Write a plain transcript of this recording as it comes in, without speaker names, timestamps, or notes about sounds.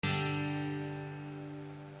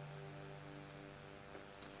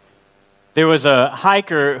There was a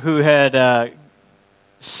hiker who had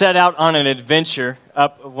set out on an adventure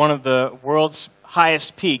up one of the world's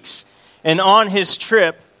highest peaks. And on his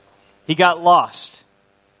trip, he got lost.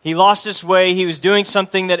 He lost his way. He was doing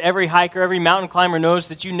something that every hiker, every mountain climber knows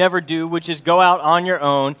that you never do, which is go out on your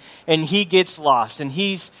own. And he gets lost. And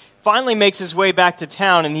he's finally makes his way back to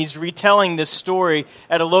town, and he's retelling this story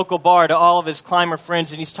at a local bar to all of his climber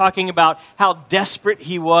friends, and he's talking about how desperate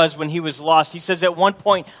he was when he was lost. He says, at one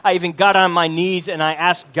point, I even got on my knees and I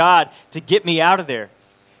asked God to get me out of there.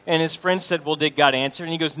 And his friend said, well, did God answer?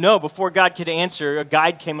 And he goes, no, before God could answer, a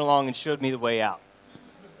guide came along and showed me the way out.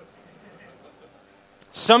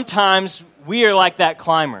 Sometimes we are like that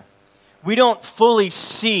climber. We don't fully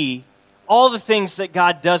see all the things that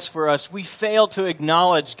God does for us. We fail to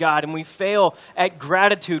acknowledge God, and we fail at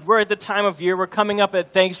gratitude. We're at the time of year. We're coming up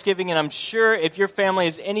at Thanksgiving, and I'm sure if your family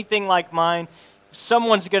is anything like mine,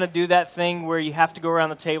 someone's going to do that thing where you have to go around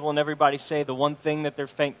the table and everybody say the one thing that they're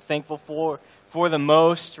thankful for the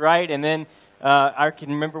most, right? And then I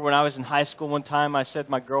can remember when I was in high school one time, I said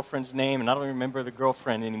my girlfriend's name, and I don't even remember the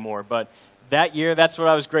girlfriend anymore, but that year, that's what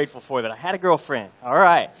I was grateful for, that I had a girlfriend. All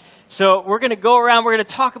right. So we're going to go around, we're going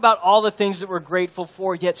to talk about all the things that we're grateful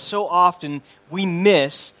for, yet so often we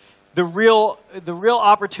miss the real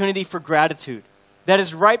opportunity for gratitude that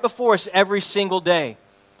is right before us every single day.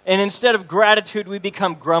 And instead of gratitude, we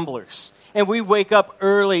become grumblers. And we wake up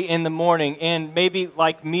early in the morning, and maybe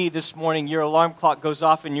like me this morning, your alarm clock goes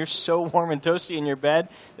off and you're so warm and toasty in your bed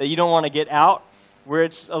that you don't want to get out where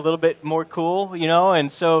it's a little bit more cool,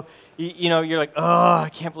 and so you're like, oh, I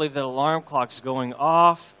can't believe that alarm clock's going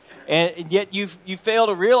off. And yet you fail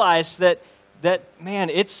to realize that man,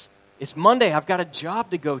 it's Monday. I've got a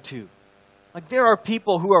job to go to. Like, there are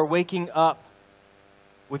people who are waking up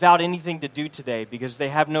without anything to do today because they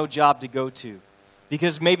have no job to go to.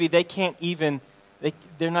 Because maybe they can't even,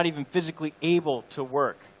 they're not even physically able to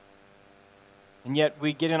work. And yet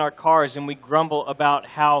we get in our cars and we grumble about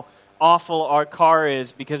how awful our car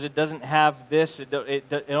is because it doesn't have this, it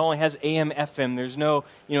only has AM, FM. There's no,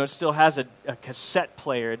 it still has a cassette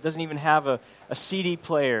player. It doesn't even have a CD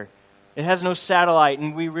player. It has no satellite,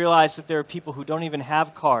 and we realize that there are people who don't even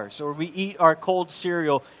have cars. Or we eat our cold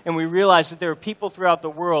cereal, and we realize that there are people throughout the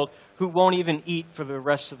world who won't even eat for the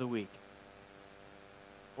rest of the week.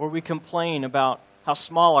 Or we complain about how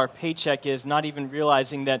small our paycheck is, not even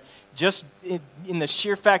realizing that just in the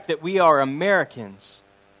sheer fact that we are Americans,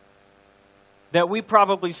 that we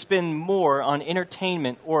probably spend more on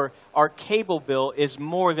entertainment, or our cable bill is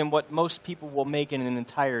more than what most people will make in an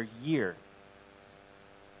entire year.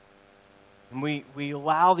 And we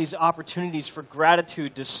allow these opportunities for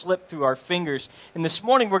gratitude to slip through our fingers. And this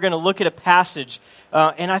morning we're going to look at a passage,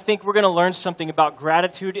 and I think we're going to learn something about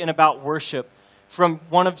gratitude and about worship from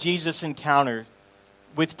one of Jesus' encounters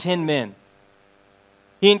with 10 men.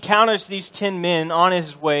 He encounters these 10 men on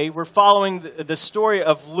his way. We're following the story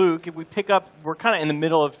of Luke. We're kind of in the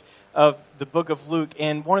middle of the book of Luke.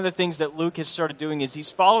 And one of the things that Luke has started doing is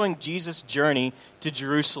he's following Jesus' journey to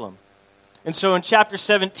Jerusalem. And so in chapter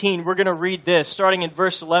 17, we're going to read this, starting in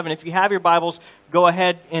verse 11. If you have your Bibles, go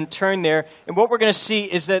ahead and turn there. And what we're going to see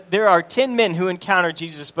is that there are 10 men who encounter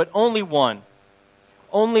Jesus, but only one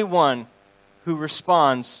who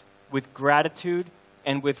responds with gratitude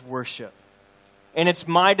and with worship. And it's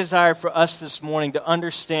my desire for us this morning to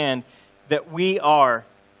understand that we are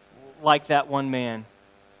like that one man,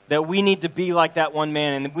 that we need to be like that one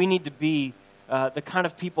man, and that we need to be the kind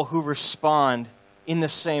of people who respond in the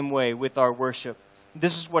same way with our worship.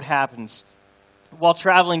 This is what happens. While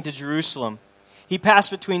traveling to Jerusalem, he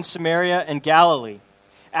passed between Samaria and Galilee.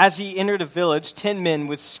 As he entered a village, 10 men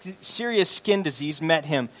with serious skin disease met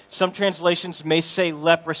him. Some translations may say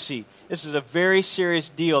leprosy. This is a very serious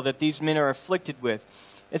deal that these men are afflicted with.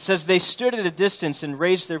 It says, they stood at a distance and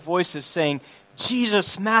raised their voices, saying,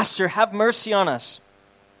 Jesus, Master, have mercy on us.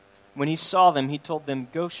 When he saw them, he told them,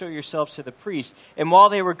 go show yourselves to the priest. And while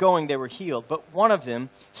they were going, they were healed. But one of them,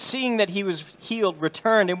 seeing that he was healed,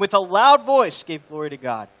 returned and with a loud voice gave glory to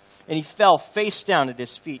God. And he fell face down at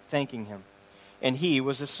his feet, thanking him. And he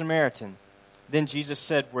was a Samaritan. Then Jesus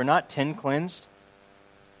said, were not 10 cleansed?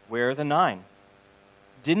 Where are the 9?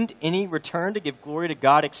 Didn't any return to give glory to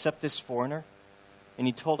God except this foreigner? And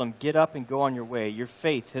he told him, get up and go on your way. Your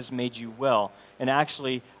faith has made you well. And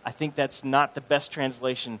actually, I think that's not the best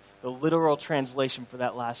translation. The literal translation for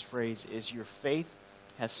that last phrase is, your faith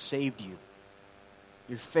has saved you.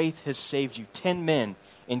 Your faith has saved you. 10 men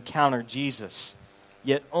encounter Jesus,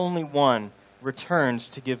 yet only one returns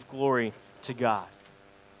to give glory to God.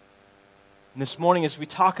 And this morning, as we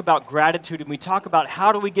talk about gratitude and we talk about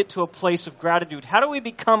how do we get to a place of gratitude, how do we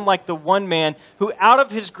become like the one man who out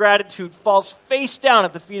of his gratitude falls face down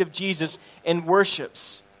at the feet of Jesus and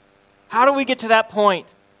worships? How do we get to that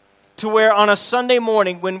point to where on a Sunday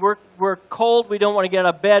morning when we're cold, we don't want to get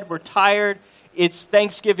out of bed, we're tired, it's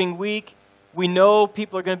Thanksgiving week, we know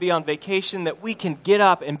people are going to be on vacation, that we can get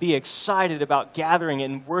up and be excited about gathering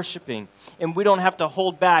and worshiping, and we don't have to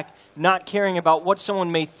hold back, not caring about what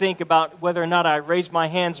someone may think about whether or not I raise my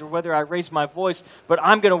hands or whether I raise my voice, but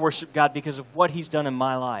I'm going to worship God because of what He's done in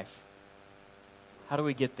my life. How do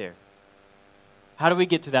we get there? How do we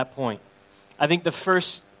get to that point? I think the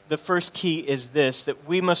first key is this, that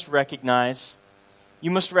we must recognize,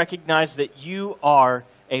 you must recognize that you are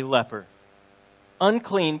a leper,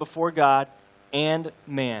 unclean before God and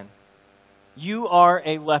man. You are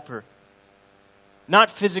a leper, not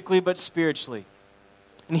physically but spiritually.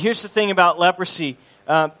 And here's the thing about leprosy.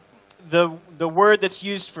 The word that's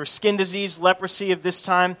used for skin disease, leprosy of this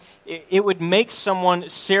time, it would make someone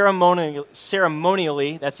ceremonially,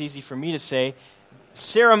 that's easy for me to say,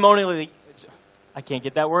 ceremonially, I can't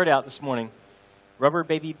get that word out this morning, rubber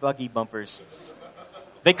baby buggy bumpers.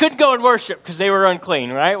 They couldn't go and worship because they were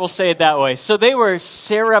unclean, right? We'll say it that way. So they were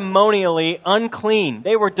ceremonially unclean.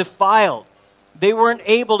 They were defiled. They weren't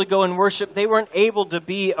able to go and worship. They weren't able to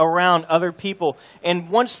be around other people. And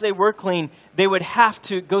once they were clean, they would have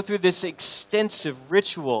to go through this extensive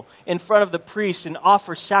ritual in front of the priest and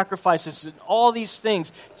offer sacrifices and all these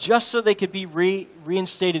things just so they could be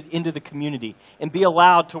reinstated into the community and be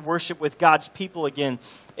allowed to worship with God's people again.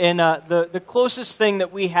 And the closest thing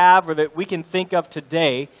that we have or that we can think of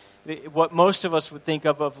today, what most of us would think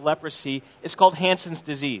of leprosy, is called Hansen's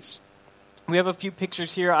disease. We have a few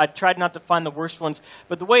pictures here. I tried not to find the worst ones.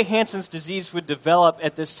 But the way Hansen's disease would develop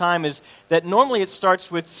at this time is that normally it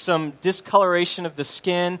starts with some discoloration of the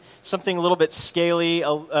skin, something a little bit scaly,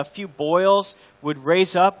 a few boils would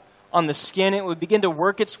raise up on the skin. It would begin to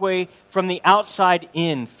work its way from the outside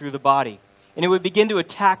in through the body. And it would begin to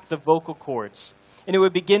attack the vocal cords. And it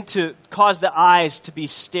would begin to cause the eyes to be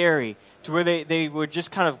starey, to where they were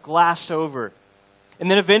just kind of glassed over. And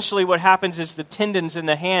then eventually what happens is the tendons in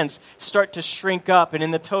the hands start to shrink up, and in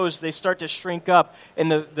the toes they start to shrink up,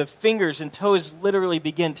 and the fingers and toes literally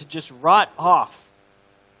begin to just rot off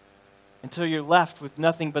until you're left with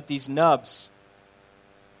nothing but these nubs.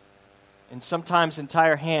 And sometimes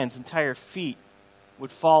entire hands, entire feet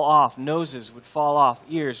would fall off, noses would fall off,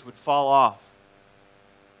 ears would fall off.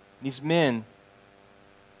 These men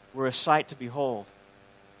were a sight to behold.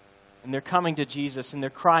 And they're coming to Jesus and they're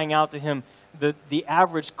crying out to Him. The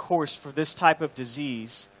average course for this type of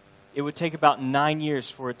disease, it would take about 9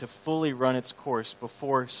 years for it to fully run its course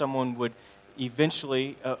before someone would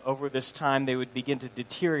eventually, over this time, they would begin to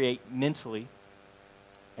deteriorate mentally,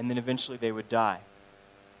 and then eventually they would die.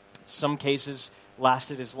 Some cases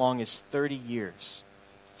lasted as long as 30 years.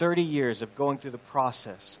 30 years of going through the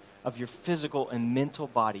process of your physical and mental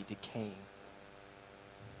body decaying.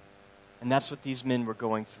 And that's what these men were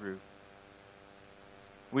going through.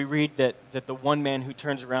 We read that the one man who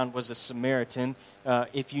turns around was a Samaritan.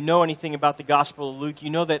 If you know anything about the Gospel of Luke, you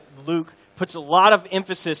know that Luke puts a lot of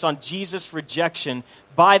emphasis on Jesus' rejection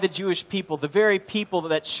by the Jewish people, the very people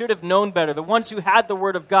that should have known better, the ones who had the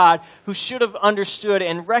Word of God, who should have understood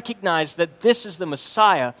and recognized that this is the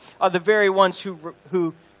Messiah, are the very ones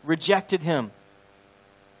who rejected Him.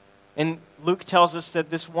 And Luke tells us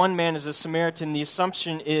that this one man is a Samaritan. The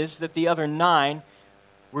assumption is that the other 9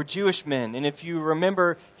 were Jewish men. And if you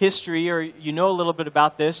remember history or you know a little bit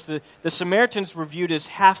about this, the Samaritans were viewed as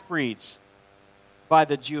half-breeds by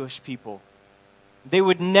the Jewish people. They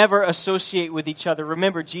would never associate with each other.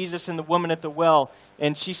 Remember Jesus and the woman at the well,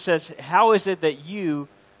 and she says, "How is it that you,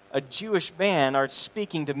 a Jewish man, are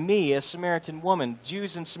speaking to me, a Samaritan woman?"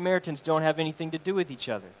 Jews and Samaritans don't have anything to do with each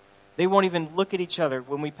other. They won't even look at each other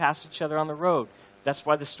when we pass each other on the road. That's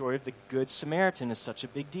why the story of the Good Samaritan is such a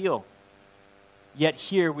big deal. Yet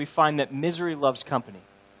here we find that misery loves company.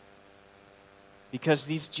 Because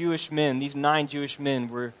these Jewish men, these 9 Jewish men,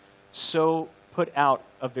 were so put out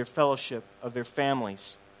of their fellowship, of their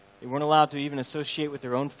families. They weren't allowed to even associate with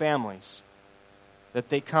their own families. That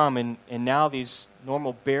they come and now these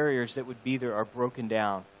normal barriers that would be there are broken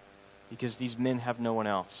down. Because these men have no one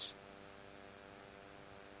else.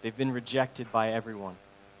 They've been rejected by everyone.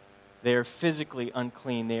 They are physically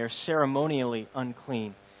unclean. They are ceremonially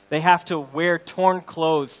unclean. They have to wear torn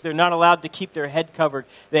clothes. They're not allowed to keep their head covered.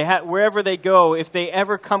 Wherever they go, if they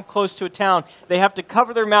ever come close to a town, they have to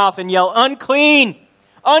cover their mouth and yell, "Unclean!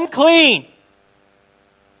 Unclean!"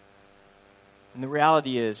 And the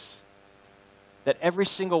reality is that every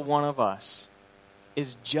single one of us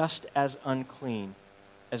is just as unclean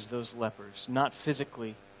as those lepers, not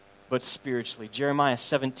physically, but spiritually. Jeremiah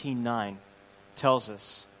 17:9 tells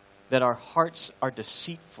us that our hearts are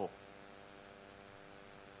deceitful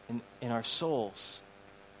and our souls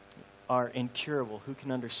are incurable. Who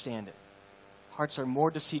can understand it? Hearts are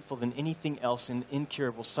more deceitful than anything else and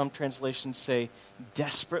incurable. Some translations say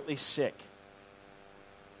desperately sick.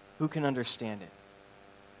 Who can understand it?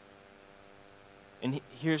 And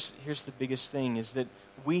here's the biggest thing, is that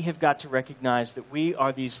we have got to recognize that we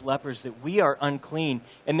are these lepers, that we are unclean.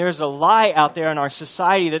 And there's a lie out there in our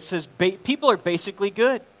society that says people are basically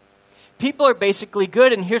good. People are basically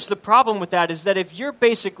good, and here's the problem with that, is that if you're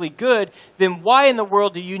basically good, then why in the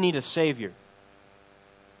world do you need a Savior?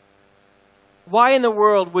 Why in the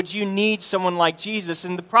world would you need someone like Jesus?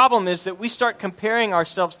 And the problem is that we start comparing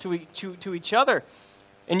ourselves to each other.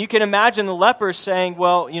 And you can imagine the lepers saying,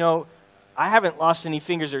 well, I haven't lost any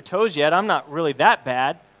fingers or toes yet. I'm not really that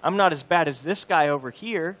bad. I'm not as bad as this guy over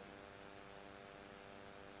here.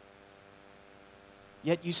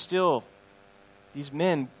 Yet these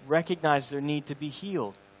men recognize their need to be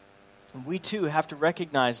healed. And we too have to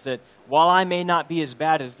recognize that while I may not be as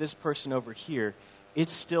bad as this person over here,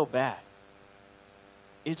 it's still bad.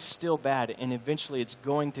 It's still bad, and eventually it's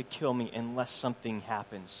going to kill me unless something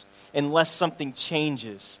happens, unless something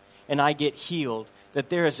changes and I get healed, that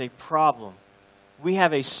there is a problem. We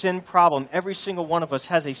have a sin problem. Every single one of us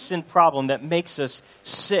has a sin problem that makes us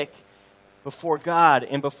sick before God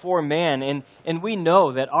and before man. And we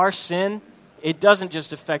know that our sin, it doesn't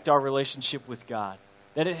just affect our relationship with God,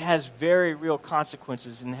 that it has very real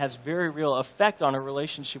consequences and has very real effect on our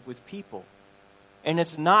relationship with people. And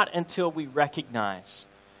it's not until we recognize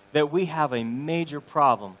that we have a major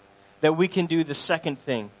problem that we can do the second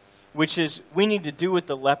thing, which is we need to do what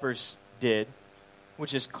the lepers did,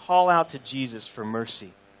 which is call out to Jesus for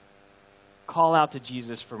mercy. Call out to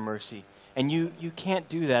Jesus for mercy. And you can't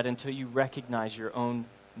do that until you recognize your own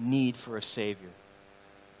need for a Savior.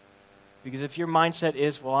 Because if your mindset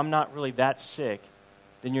is, well, I'm not really that sick,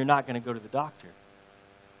 then you're not going to go to the doctor.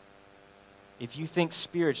 If you think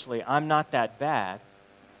spiritually, I'm not that bad,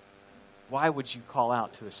 why would you call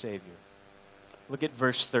out to a Savior? Look at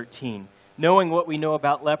verse 13. Knowing what we know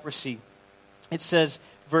about leprosy, it says,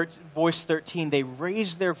 voice 13, they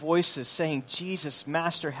raised their voices saying, Jesus,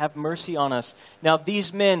 Master, have mercy on us. Now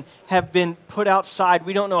these men have been put outside.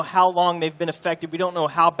 We don't know how long they've been affected. We don't know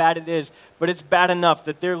how bad it is, but it's bad enough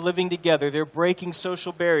that they're living together. They're breaking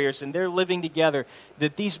social barriers and they're living together.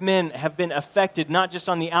 That these men have been affected, not just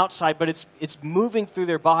on the outside, but it's moving through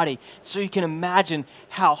their body. So you can imagine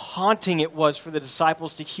how haunting it was for the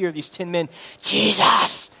disciples to hear these 10 men,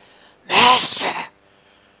 Jesus, Master,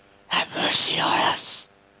 have mercy on us.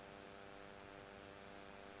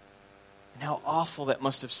 How awful that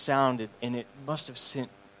must have sounded, and it must have sent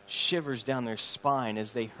shivers down their spine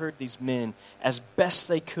as they heard these men, as best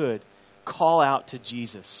they could, call out to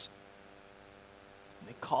Jesus.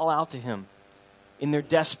 They call out to him in their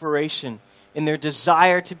desperation, in their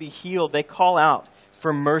desire to be healed. They call out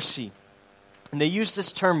for mercy. And they use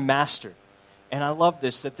this term master. And I love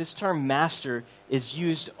this, that this term master is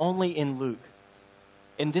used only in Luke.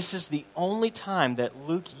 And this is the only time that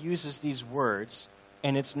Luke uses these words,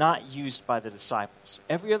 and it's not used by the disciples.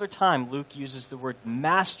 Every other time Luke uses the word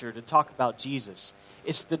master to talk about Jesus,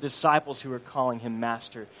 it's the disciples who are calling him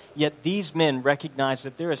master. Yet these men recognize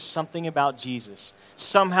that there is something about Jesus.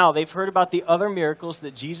 Somehow they've heard about the other miracles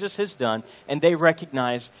that Jesus has done, and they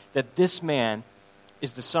recognize that this man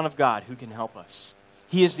is the Son of God who can help us.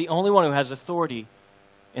 He is the only one who has authority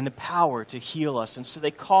and the power to heal us. And so they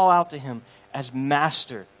call out to him as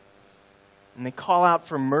master. And they call out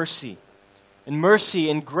for mercy. And mercy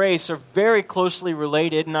and grace are very closely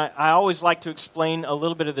related, and I always like to explain a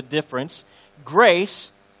little bit of the difference.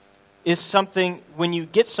 Grace is something when you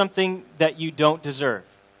get something that you don't deserve,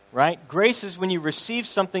 right? Grace is when you receive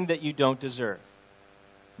something that you don't deserve.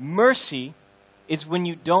 Mercy is when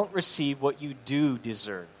you don't receive what you do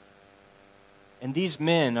deserve. And these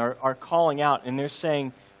men are calling out, and they're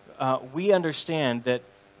saying, we understand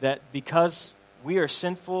that because we are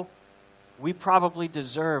sinful, we probably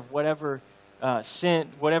deserve whatever sin,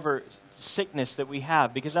 whatever sickness that we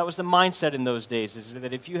have, because that was the mindset in those days, is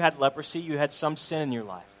that if you had leprosy, you had some sin in your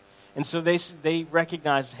life. And so they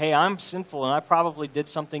recognize, hey, I'm sinful and I probably did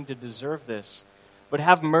something to deserve this, but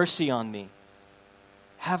have mercy on me.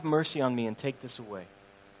 Have mercy on me and take this away.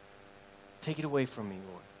 Take it away from me,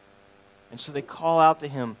 Lord. And so they call out to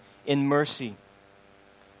him in mercy,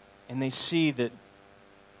 and they see that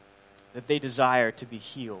they desire to be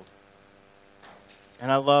healed.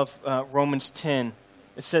 And I love Romans 10.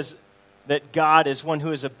 It says, that God is one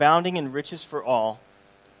who is abounding in riches for all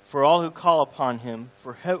who call upon him,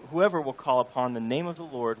 for whoever will call upon the name of the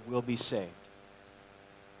Lord will be saved.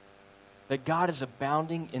 That God is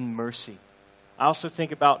abounding in mercy. I also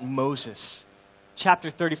think about Moses. Chapter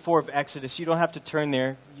 34 of Exodus. You don't have to turn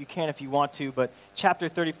there. You can if you want to. But chapter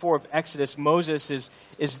 34 of Exodus, Moses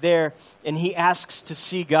is there, and he asks to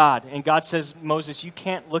see God. And God says, Moses, you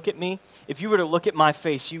can't look at me. If you were to look at my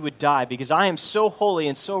face, you would die, because I am so holy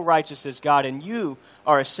and so righteous as God, and you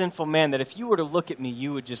are a sinful man that if you were to look at me,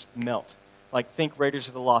 you would just melt. Like, think Raiders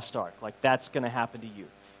of the Lost Ark. Like, that's going to happen to you.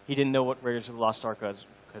 He didn't know what Raiders of the Lost Ark was,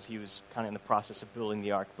 because he was kind of in the process of building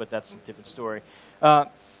the ark, but that's a different story.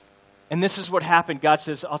 And this is what happened. God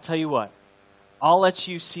says, I'll tell you what. I'll let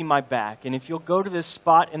you see my back. And if you'll go to this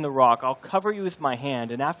spot in the rock, I'll cover you with my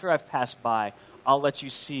hand. And after I've passed by, I'll let you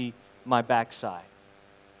see my backside.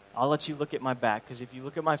 I'll let you look at my back. Because if you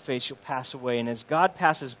look at my face, you'll pass away. And as God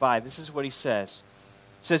passes by, this is what he says.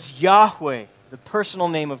 It says, Yahweh, the personal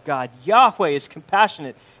name of God. Yahweh is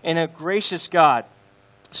compassionate and a gracious God,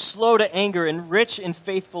 slow to anger and rich in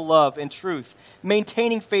faithful love and truth,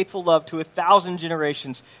 maintaining faithful love to 1,000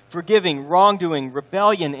 generations, forgiving wrongdoing,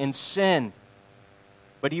 rebellion, and sin.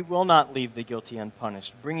 But he will not leave the guilty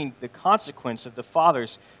unpunished, bringing the consequence of the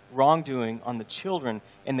father's wrongdoing on the children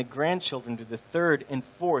and the grandchildren to the 3rd and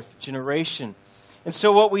 4th generation. And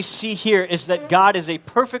so what we see here is that God is a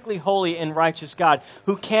perfectly holy and righteous God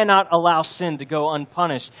who cannot allow sin to go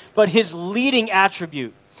unpunished. But his leading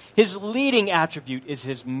attribute is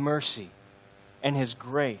his mercy and his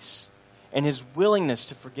grace and his willingness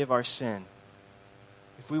to forgive our sin.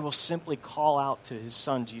 If we will simply call out to his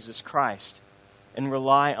Son, Jesus Christ, and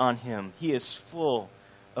rely on him, he is full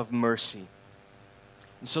of mercy.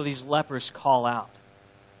 And so these lepers call out.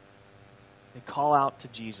 They call out to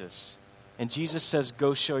Jesus. And Jesus says,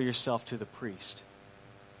 go show yourself to the priest.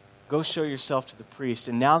 Go show yourself to the priest.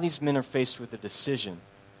 And now these men are faced with a decision.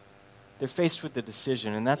 They're faced with the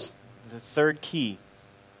decision, and that's the third key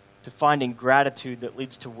to finding gratitude that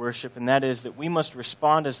leads to worship, and that is that we must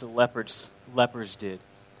respond as the lepers did,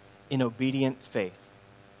 in obedient faith.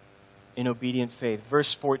 In obedient faith.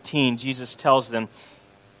 Verse 14, Jesus tells them,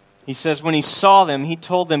 he says, when he saw them, he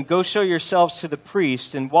told them, go show yourselves to the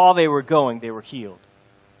priest, and while they were going, they were healed.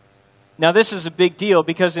 Now, this is a big deal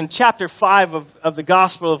because in chapter 5 of the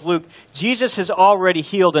Gospel of Luke, Jesus has already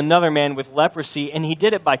healed another man with leprosy, and he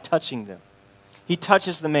did it by touching them. He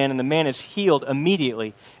touches the man, and the man is healed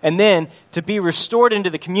immediately. And then, to be restored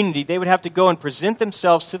into the community, they would have to go and present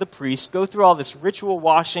themselves to the priest, go through all this ritual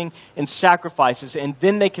washing and sacrifices, and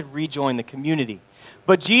then they could rejoin the community.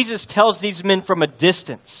 But Jesus tells these men from a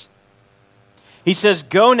distance. He says,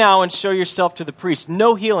 go now and show yourself to the priest.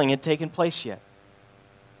 No healing had taken place yet.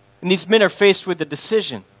 And these men are faced with a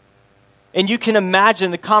decision. And you can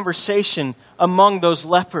imagine the conversation among those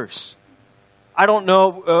lepers. I don't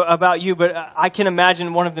know about you, but I can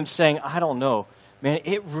imagine one of them saying, I don't know. Man,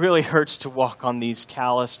 it really hurts to walk on these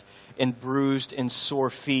calloused and bruised and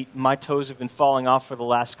sore feet. My toes have been falling off for the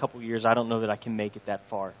last couple years. I don't know that I can make it that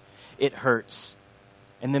far. It hurts.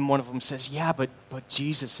 And then one of them says, yeah, but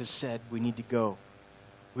Jesus has said we need to go.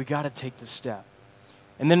 We got to take the step.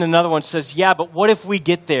 And then another one says, yeah, but what if we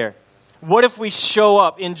get there? What if we show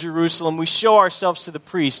up in Jerusalem, we show ourselves to the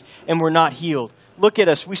priest, and we're not healed? Look at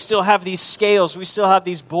us. We still have these scales. We still have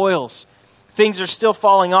these boils. Things are still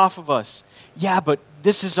falling off of us. Yeah, but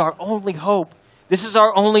this is our only hope. This is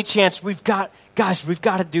our only chance. We've got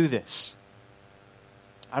to do this.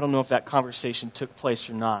 I don't know if that conversation took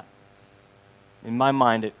place or not. In my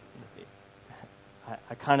mind,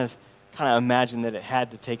 I kind of imagine that it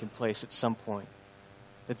had to take place at some point.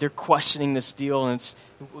 That they're questioning this deal, and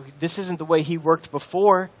this isn't the way he worked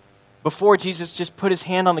before. Before, Jesus just put his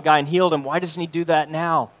hand on the guy and healed him. Why doesn't he do that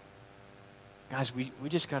now? Guys, we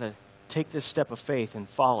just got to take this step of faith and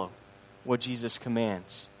follow what Jesus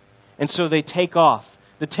commands. And so they take off.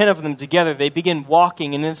 The 10 of them together, they begin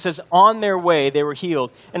walking, and then it says on their way they were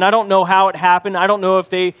healed. And I don't know how it happened. I don't know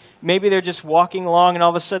if maybe they're just walking along and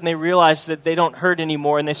all of a sudden they realize that they don't hurt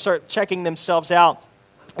anymore, and they start checking themselves out.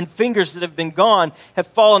 And fingers that have been gone have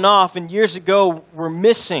fallen off and years ago were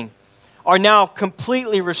missing are now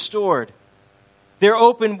completely restored. Their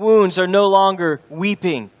open wounds are no longer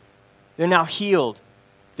weeping. They're now healed.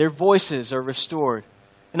 Their voices are restored.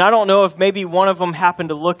 And I don't know if maybe one of them happened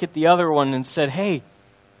to look at the other one and said, hey,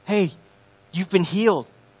 you've been healed.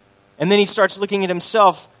 And then he starts looking at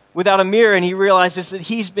himself without a mirror and he realizes that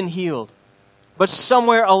he's been healed. But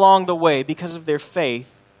somewhere along the way, because of their faith,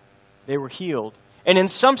 they were healed. And in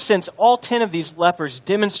some sense, all 10 of these lepers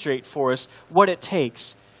demonstrate for us what it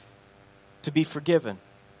takes to be forgiven.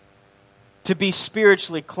 to be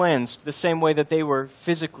spiritually cleansed the same way that they were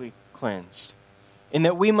physically cleansed, and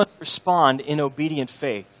that we must respond in obedient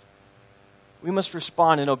faith. We must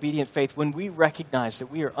respond in obedient faith when we recognize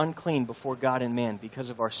that we are unclean before God and man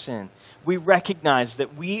because of our sin. We recognize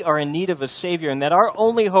that we are in need of a Savior and that our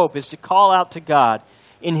only hope is to call out to God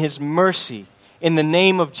in His mercy in the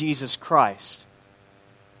name of Jesus Christ.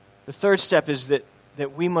 The third step is that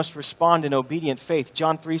we must respond in obedient faith.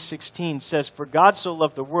 John 3:16 says, "For God so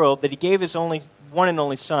loved the world that He gave His only one and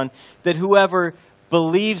only Son, that whoever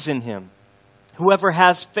believes in Him, whoever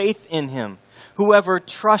has faith in Him, whoever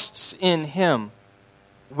trusts in Him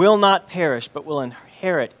will not perish, but will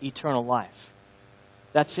inherit eternal life."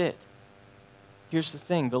 That's it. Here's the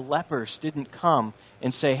thing. The lepers didn't come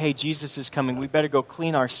and say, "Hey, Jesus is coming. We better go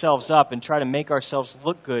clean ourselves up and try to make ourselves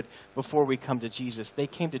look good before we come to Jesus." They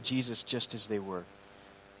came to Jesus just as they were,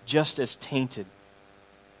 just as tainted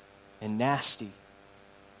and nasty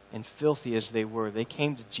and filthy as they were. They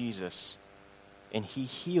came to Jesus, and He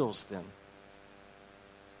heals them,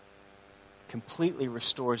 completely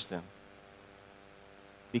restores them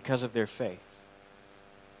because of their faith.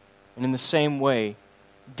 And in the same way,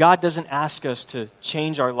 God doesn't ask us to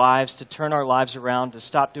change our lives, to turn our lives around, to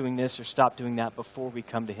stop doing this or stop doing that before we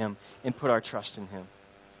come to Him and put our trust in Him.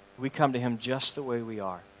 We come to Him just the way we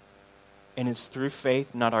are. And it's through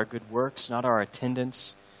faith, not our good works, not our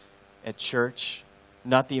attendance at church,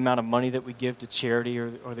 not the amount of money that we give to charity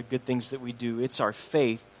or the good things that we do. It's our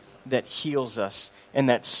faith that heals us and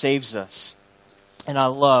that saves us. And I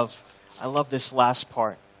love this last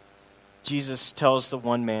part. Jesus tells the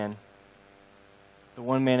one man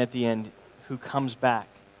at the end who comes back.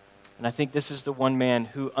 And I think this is the one man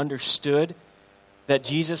who understood that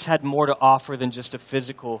Jesus had more to offer than just a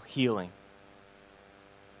physical healing.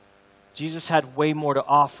 Jesus had way more to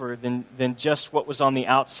offer than just what was on the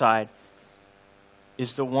outside.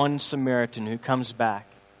 Is the one Samaritan who comes back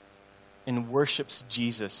and worships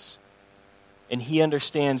Jesus. And he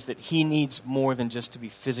understands that he needs more than just to be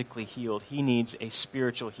physically healed. He needs a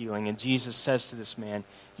spiritual healing. And Jesus says to this man,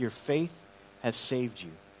 "Your faith has saved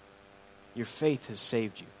you. Your faith has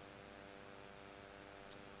saved you."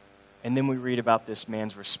 And then we read about this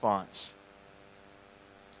man's response.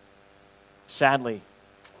 Sadly,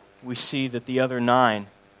 we see that the other 9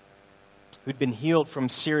 who'd been healed from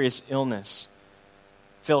serious illness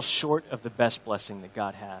fell short of the best blessing that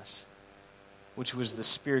God has, which was the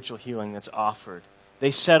spiritual healing that's offered.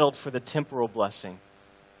 They settled for the temporal blessing.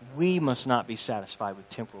 We must not be satisfied with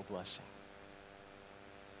temporal blessing.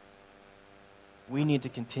 We need to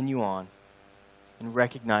continue on and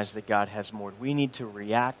recognize that God has more. We need to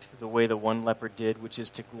react the way the one leper did, which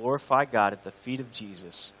is to glorify God at the feet of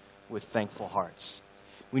Jesus with thankful hearts.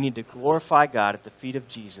 We need to glorify God at the feet of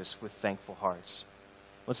Jesus with thankful hearts.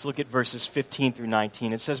 Let's look at verses 15 through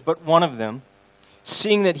 19. It says, "But one of them,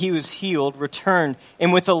 seeing that he was healed, returned,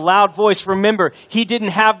 and with a loud voice," remember, he didn't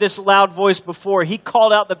have this loud voice before. He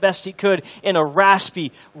called out the best he could in a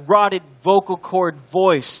raspy, rotted vocal cord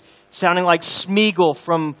voice, sounding like Smeagol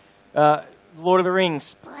from Lord of the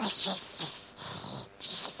Rings. "Precious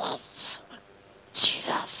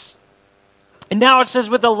Jesus. And now it says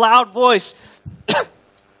with a loud voice,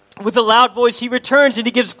 he returns and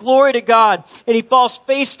he gives glory to God, and he falls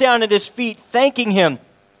face down at His feet, thanking Him.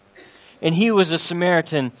 And he was a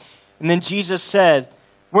Samaritan. And then Jesus said,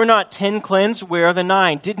 "Were not 10 cleansed? Where are the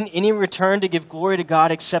 9? Didn't any return to give glory to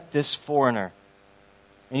God except this foreigner?"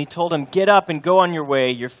 And He told him, "Get up and go on your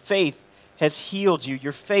way. Your faith has healed you.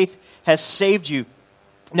 Your faith has saved you."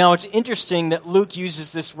 Now, it's interesting that Luke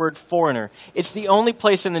uses this word foreigner. It's the only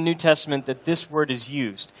place in the New Testament that this word is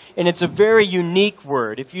used. And it's a very unique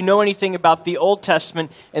word. If you know anything about the Old Testament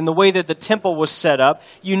and the way that the temple was set up,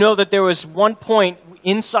 you know that there was one point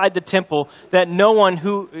inside the temple that no one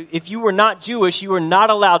who, if you were not Jewish, you were not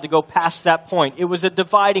allowed to go past that point. It was a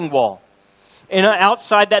dividing wall. And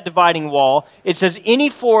outside that dividing wall, it says any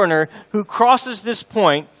foreigner who crosses this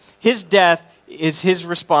point, his death is his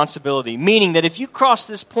responsibility. Meaning that if you cross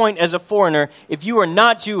this point as a foreigner, if you are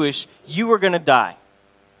not Jewish, you are going to die.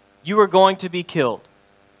 You are going to be killed.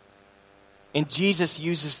 And Jesus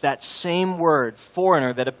uses that same word,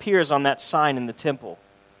 foreigner, that appears on that sign in the temple.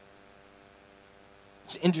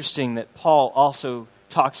 It's interesting that Paul also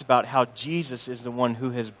talks about how Jesus is the one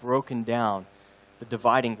who has broken down the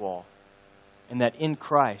dividing wall. And that in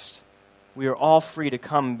Christ, we are all free to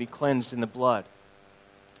come and be cleansed in the blood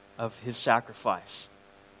of His sacrifice.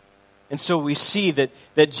 And so we see that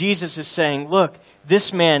Jesus is saying, look,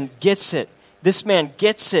 this man gets it. This man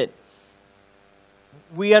gets it.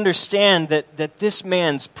 We understand that this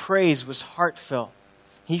man's praise was heartfelt.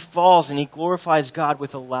 He falls and he glorifies God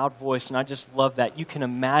with a loud voice, and I just love that. You can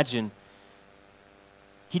imagine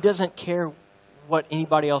He doesn't care what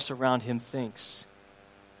anybody else around him thinks.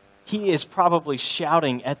 He is probably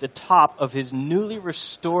shouting at the top of his newly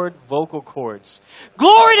restored vocal cords,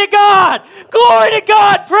 "Glory to God! Glory to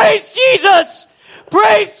God! Praise Jesus!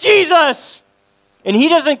 Praise Jesus!" And he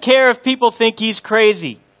doesn't care if people think he's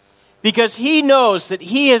crazy, because he knows that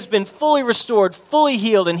he has been fully restored, fully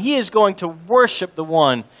healed, and he is going to worship the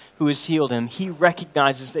one who has healed him. He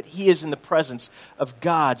recognizes that he is in the presence of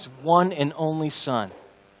God's one and only Son,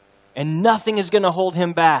 and nothing is going to hold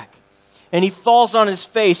him back. And he falls on his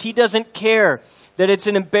face. He doesn't care that it's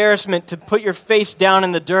an embarrassment to put your face down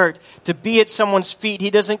in the dirt, to be at someone's feet. He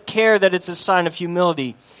doesn't care that it's a sign of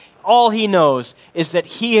humility. All he knows is that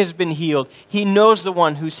he has been healed. He knows the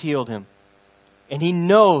one who's healed him. And he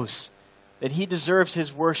knows that he deserves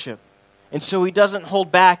his worship. And so he doesn't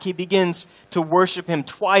hold back. He begins to worship him.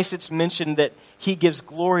 Twice it's mentioned that he gives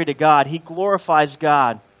glory to God. He glorifies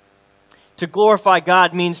God. To glorify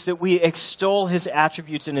God means that we extol his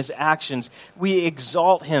attributes and his actions. We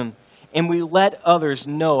exalt him, and we let others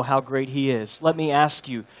know how great he is. Let me ask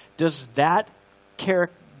you, does that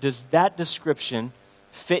description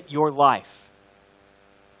fit your life?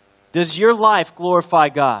 Does your life glorify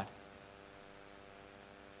God?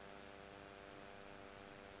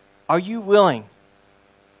 Are you willing,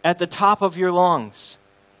 at the top of your lungs,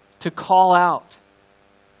 to call out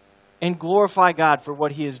and glorify God for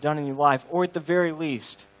what he has done in your life, or at the very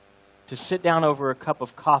least, to sit down over a cup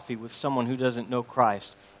of coffee with someone who doesn't know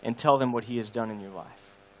Christ and tell them what he has done in your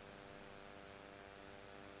life?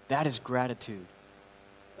 That is gratitude.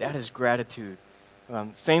 That is gratitude.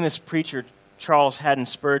 Famous preacher Charles Haddon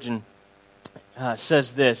Spurgeon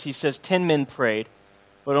says this. He says, 10 men prayed,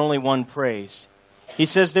 but only one praised. He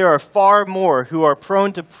says, there are far more who are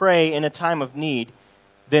prone to pray in a time of need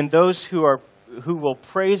than those who will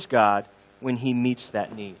praise God when he meets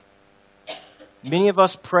that need. Many of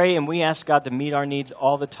us pray and we ask God to meet our needs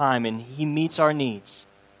all the time, and he meets our needs.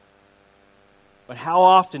 But how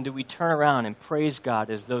often do we turn around and praise God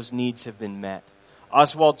as those needs have been met?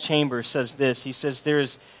 Oswald Chambers says this. He says,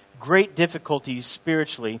 there's great difficulty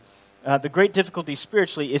spiritually. The great difficulty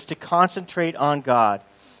spiritually is to concentrate on God,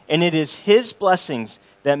 and it is his blessings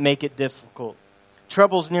that make it difficult.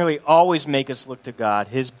 Troubles nearly always make us look to God.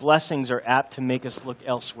 His blessings are apt to make us look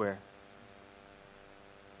elsewhere.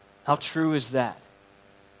 How true is that?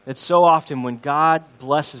 That so often when God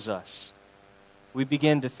blesses us, we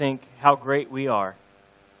begin to think how great we are,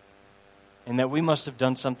 and that we must have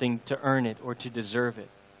done something to earn it or to deserve it.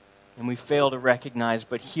 And we fail to recognize,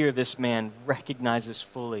 but here this man recognizes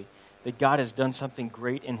fully that God has done something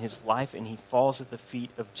great in his life, and he falls at the feet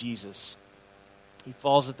of Jesus. He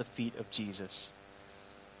falls at the feet of Jesus.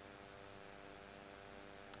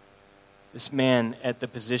 This man at the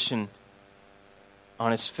position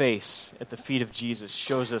on his face at the feet of Jesus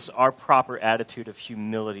shows us our proper attitude of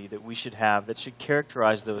humility that we should have, that should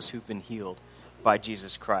characterize those who've been healed by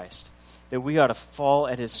Jesus Christ. That we ought to fall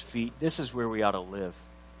at his feet. This is where we ought to live.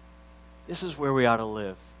 This is where we ought to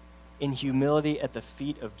live. In humility at the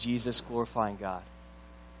feet of Jesus, glorifying God.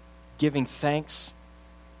 Giving thanks,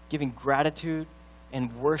 giving gratitude,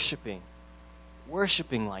 and worshiping.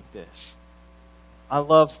 Worshiping like this. I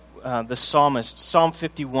love the psalmist, Psalm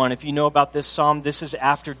 51. If you know about this psalm, this is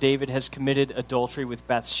after David has committed adultery with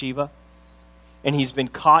Bathsheba. And he's been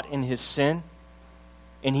caught in his sin.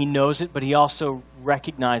 And he knows it, but he also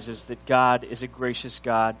recognizes that God is a gracious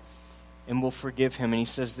God and will forgive him. And he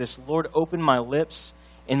says this, Lord, open my lips,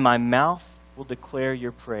 and my mouth will declare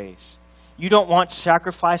your praise. You don't want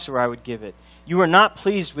sacrifice, or I would give it. You are not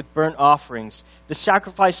pleased with burnt offerings. The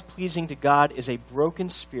sacrifice pleasing to God is a broken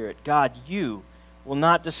spirit. God, you will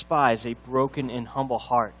not despise a broken and humble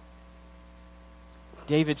heart.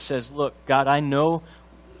 David says, look, God, I know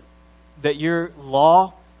that your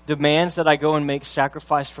law demands that I go and make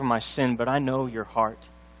sacrifice for my sin, but I know your heart.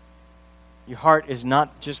 Your heart is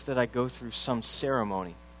not just that I go through some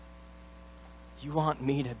ceremony. You want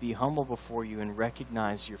me to be humble before you and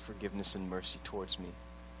recognize your forgiveness and mercy towards me.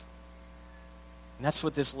 And that's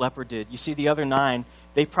what this leper did. You see, the other 9,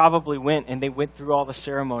 they probably went and they went through all the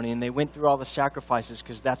ceremony and they went through all the sacrifices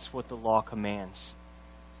because that's what the law commands.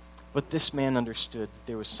 But this man understood that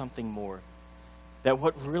there was something more. That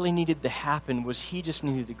what really needed to happen was he just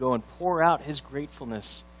needed to go and pour out his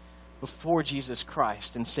gratefulness before Jesus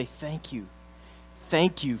Christ and say, thank you.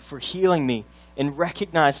 Thank you for healing me, and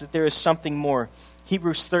recognize that there is something more.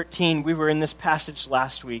 Hebrews 13, we were in this passage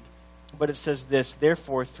last week, but it says this,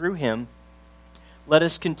 therefore, through him, let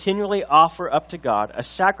us continually offer up to God a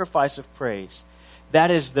sacrifice of praise.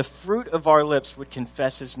 That is, the fruit of our lips would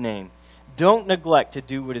confess his name. Don't neglect to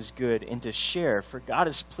do what is good and to share, for God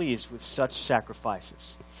is pleased with such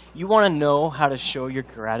sacrifices. You want to know how to show your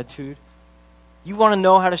gratitude? You want to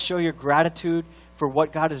know how to show your gratitude for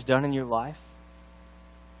what God has done in your life?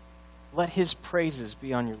 Let his praises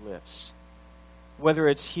be on your lips, whether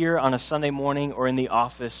it's here on a Sunday morning or in the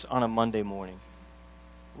office on a Monday morning.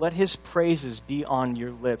 Let his praises be on your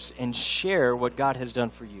lips and share what God has done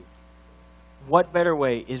for you. What better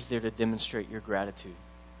way is there to demonstrate your gratitude?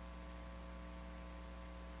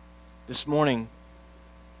 This morning,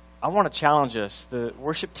 I want to challenge us. The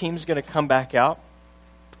worship team is going to come back out,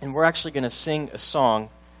 and we're actually going to sing a song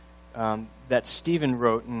that Stephen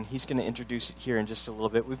wrote, and he's going to introduce it here in just a little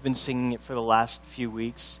bit. We've been singing it for the last few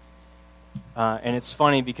weeks, and it's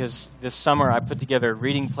funny because this summer I put together a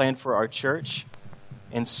reading plan for our church,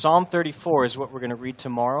 and Psalm 34 is what we're going to read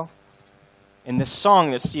tomorrow. And this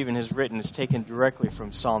song that Stephen has written is taken directly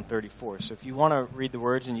from Psalm 34. So if you want to read the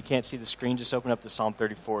words and you can't see the screen, just open up to Psalm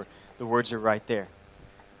 34. The words are right there.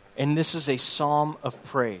 And this is a psalm of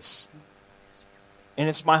praise. And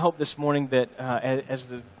it's my hope this morning that as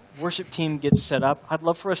the worship team gets set up, I'd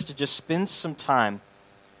love for us to just spend some time.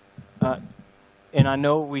 And I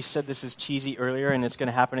know we said this is cheesy earlier, and it's going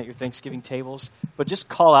to happen at your Thanksgiving tables, but just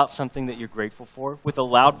call out something that you're grateful for with a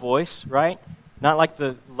loud voice, right? Not like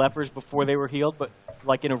the lepers before they were healed, but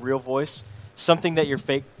like in a real voice. Something that you're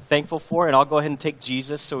thankful for, and I'll go ahead and take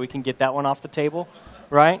Jesus so we can get that one off the table,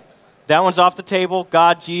 right? That one's off the table.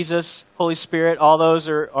 God, Jesus, Holy Spirit, all those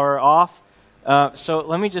are off. So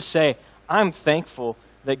let me just say, I'm thankful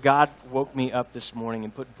that God woke me up this morning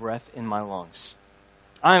and put breath in my lungs.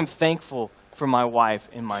 I am thankful for my wife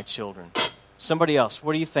and my children. Somebody else,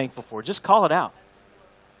 what are you thankful for? Just call it out.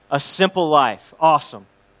 A simple life. Awesome.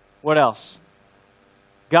 What else?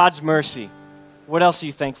 God's mercy. What else are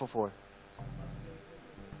you thankful for?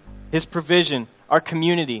 His provision. Our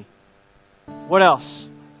community. What else?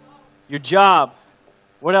 Your job.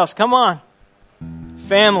 What else? Come on.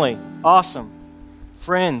 Family. Awesome.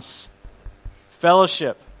 Friends.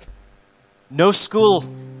 Fellowship. No school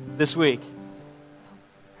this week.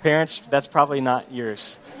 Parents, that's probably not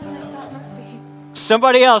yours.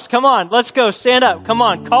 Somebody else, come on, let's go, stand up, come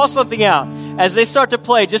on, call something out. As they start to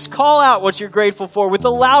play, just call out what you're grateful for with a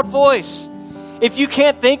loud voice. If you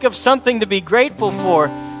can't think of something to be grateful for,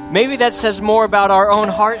 maybe that says more about our own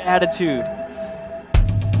heart attitude.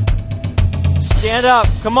 Stand up,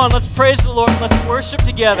 come on, let's praise the Lord, let's worship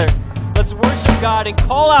together. Let's worship God and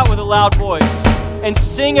call out with a loud voice and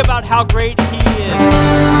sing about how great He is.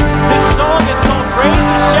 This song is